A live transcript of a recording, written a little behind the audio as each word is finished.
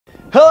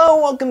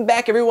Hello, welcome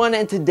back everyone,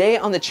 and today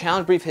on the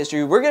Challenge Brief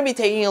History, we're going to be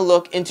taking a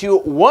look into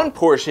one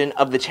portion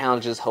of the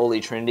Challenge's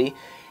Holy Trinity,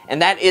 and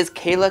that is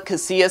Kailah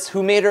Casillas,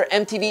 who made her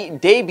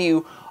MTV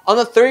debut on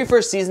the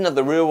 31st season of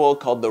The Real World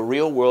called The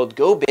Real World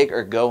Go Big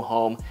or Go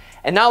Home.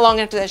 And not long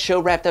after that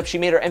show wrapped up, she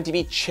made her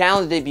MTV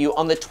Challenge debut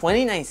on the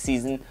 29th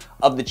season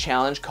of the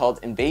Challenge called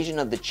Invasion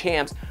of the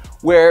Champs,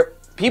 where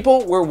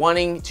people were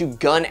wanting to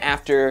gun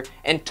after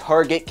and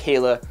target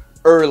Kailah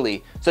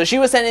early. So she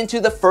was sent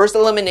into the first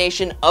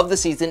elimination of the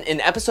season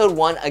in episode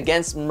 1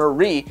 against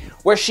Marie,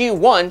 where she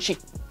won. She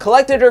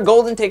collected her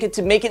golden ticket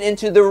to make it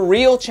into the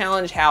real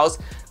challenge house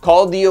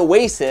called the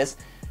Oasis.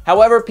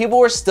 However, people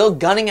were still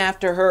gunning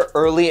after her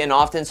early and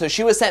often, so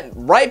she was sent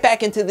right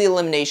back into the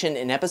elimination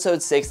in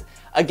episode 6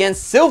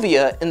 against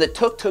Sylvia in the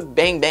Tuk Tuk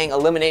Bang Bang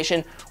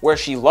elimination, where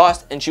she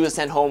lost and she was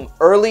sent home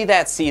early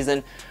that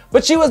season.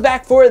 But she was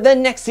back for the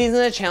next season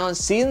of the challenge,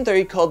 season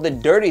 30, called the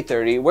Dirty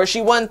 30, where she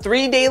won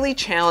 3 daily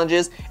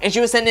challenges and she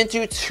was sent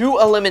into 2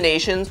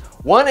 eliminations,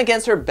 one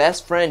against her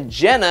best friend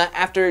Jenna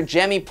after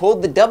Jemmy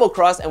pulled the double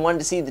cross and wanted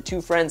to see the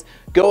two friends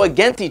go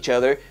against each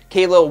other.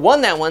 Kailah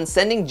won that one,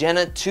 sending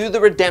Jenna to the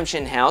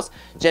redemption house.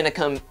 Jenna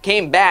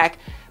came back,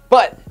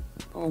 but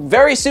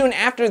very soon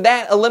after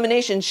that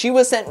elimination, she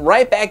was sent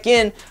right back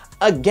in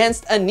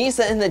against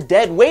Anissa in the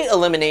dead weight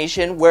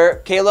elimination,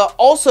 where Kailah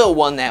also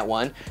won that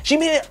one. She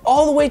made it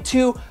all the way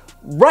to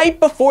right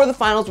before the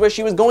finals, where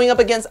she was going up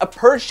against a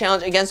purge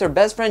challenge against her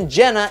best friend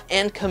Jenna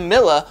and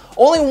Camilla.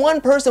 Only one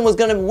person was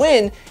going to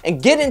win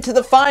and get into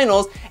the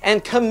finals,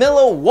 and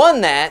Camilla won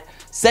that,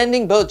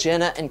 sending both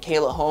Jenna and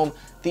Kailah home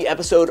the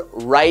episode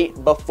right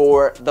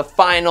before the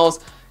finals.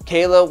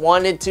 Kailah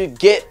wanted to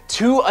get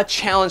to a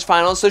challenge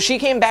final, so she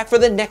came back for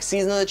the next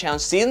season of the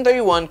challenge, season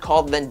 31,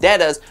 called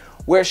Vendettas,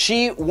 where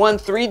she won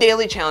 3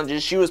 daily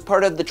challenges. She was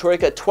part of the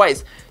Troika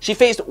twice. She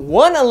faced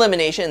 1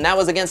 elimination, and that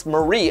was against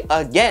Marie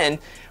again,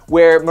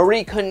 where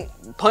Marie couldn't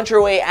punch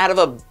her way out of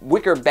a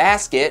wicker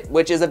basket,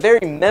 which is a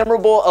very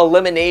memorable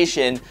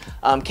elimination.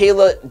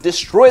 Kailah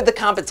destroyed the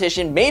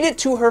competition, made it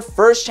to her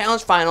first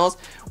challenge finals,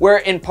 where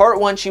in part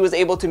 1 she was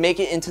able to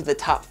make it into the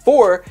top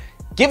 4,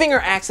 giving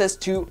her access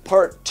to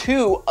part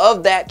 2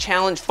 of that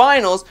challenge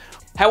finals.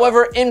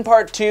 However, in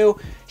part 2,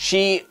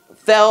 she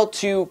fell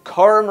to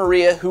Cara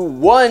Maria, who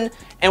won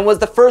and was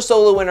the first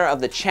solo winner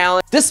of the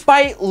challenge.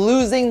 Despite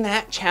losing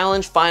that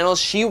challenge finals,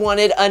 she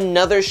wanted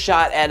another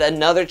shot at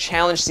another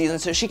challenge season,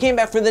 so she came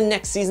back for the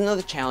next season of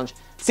the challenge,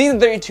 season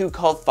 32,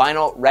 called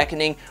Final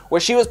Reckoning, where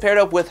she was paired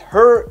up with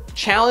her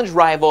challenge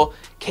rival,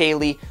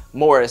 Kaylee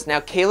Morris. Now,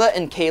 Kailah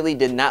and Kaylee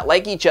did not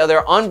like each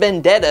other on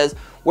Vendettas,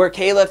 where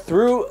Kailah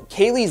threw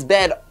Kaylee's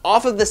bed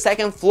off of the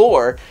 2nd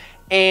floor,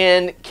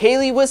 and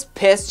Kaylee was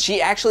pissed.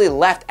 She actually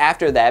left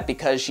after that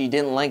because she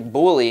didn't like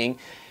bullying.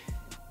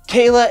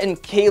 Kailah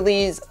and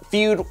Kaylee's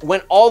feud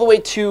went all the way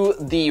to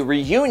the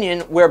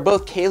reunion, where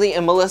both Kaylee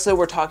and Melissa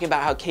were talking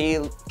about how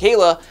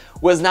Kailah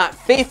was not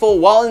faithful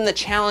while in the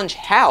challenge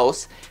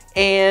house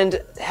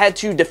and had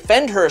to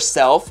defend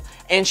herself,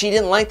 and she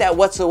didn't like that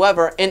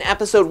whatsoever. In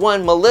episode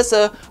 1,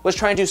 Melissa was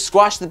trying to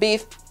squash the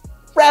beef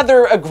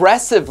rather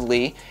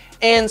aggressively,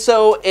 and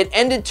so it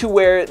ended to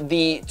where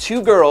the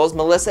 2 girls,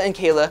 Melissa and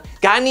Kailah,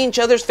 got in each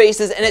other's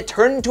faces, and it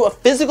turned into a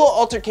physical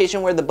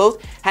altercation where the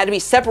both had to be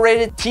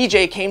separated.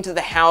 TJ came to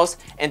the house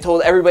and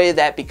told everybody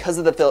that because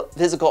of the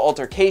physical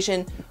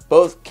altercation,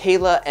 both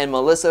Kailah and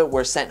Melissa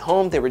were sent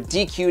home. They were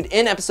DQ'd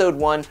in episode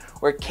 1,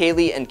 where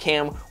Kaylee and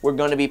Cam were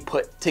going to be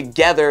put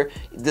together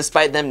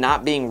despite them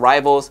not being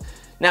rivals.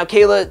 Now,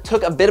 Kailah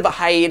took a bit of a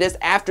hiatus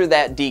after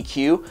that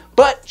DQ,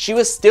 but she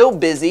was still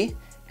busy,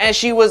 as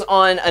she was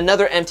on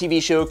another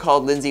MTV show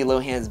called Lindsay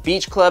Lohan's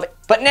Beach Club.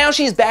 But now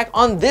she's back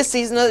on this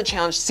season of the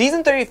challenge,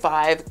 season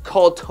 35,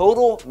 called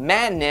Total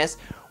Madness,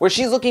 where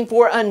she's looking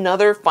for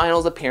another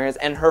finals appearance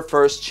and her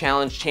first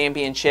challenge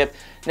championship.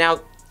 Now,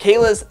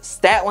 Kailah's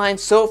stat line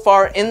so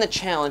far in the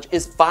challenge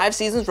is 5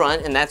 seasons run,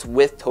 and that's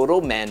with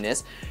Total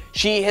Madness.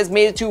 She has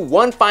made it to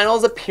 1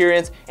 finals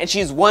appearance, and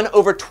she's won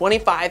over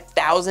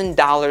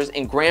 $25,000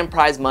 in grand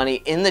prize money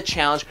in the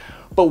challenge.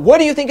 But what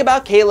do you think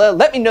about Kailah?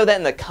 Let me know that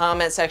in the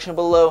comment section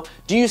below.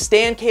 Do you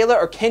stand Kailah,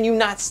 or can you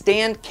not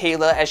stand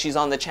Kailah as she's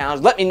on the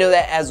challenge? Let me know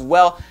that as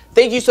well.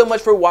 Thank you so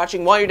much for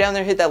watching. While you're down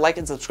there, hit that like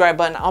and subscribe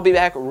button. I'll be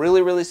back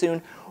really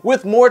soon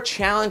with more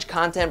challenge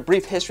content,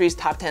 brief histories,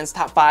 top 10s,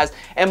 top 5s,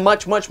 and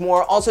much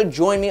more. Also,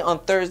 join me on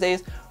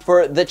Thursdays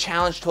for the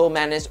Challenge Total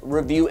Madness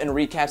review and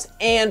recaps,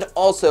 and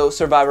also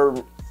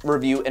Survivor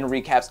review and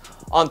recaps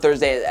on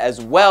Thursday as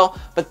well.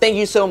 But thank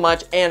you so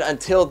much, and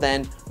until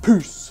then,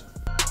 peace.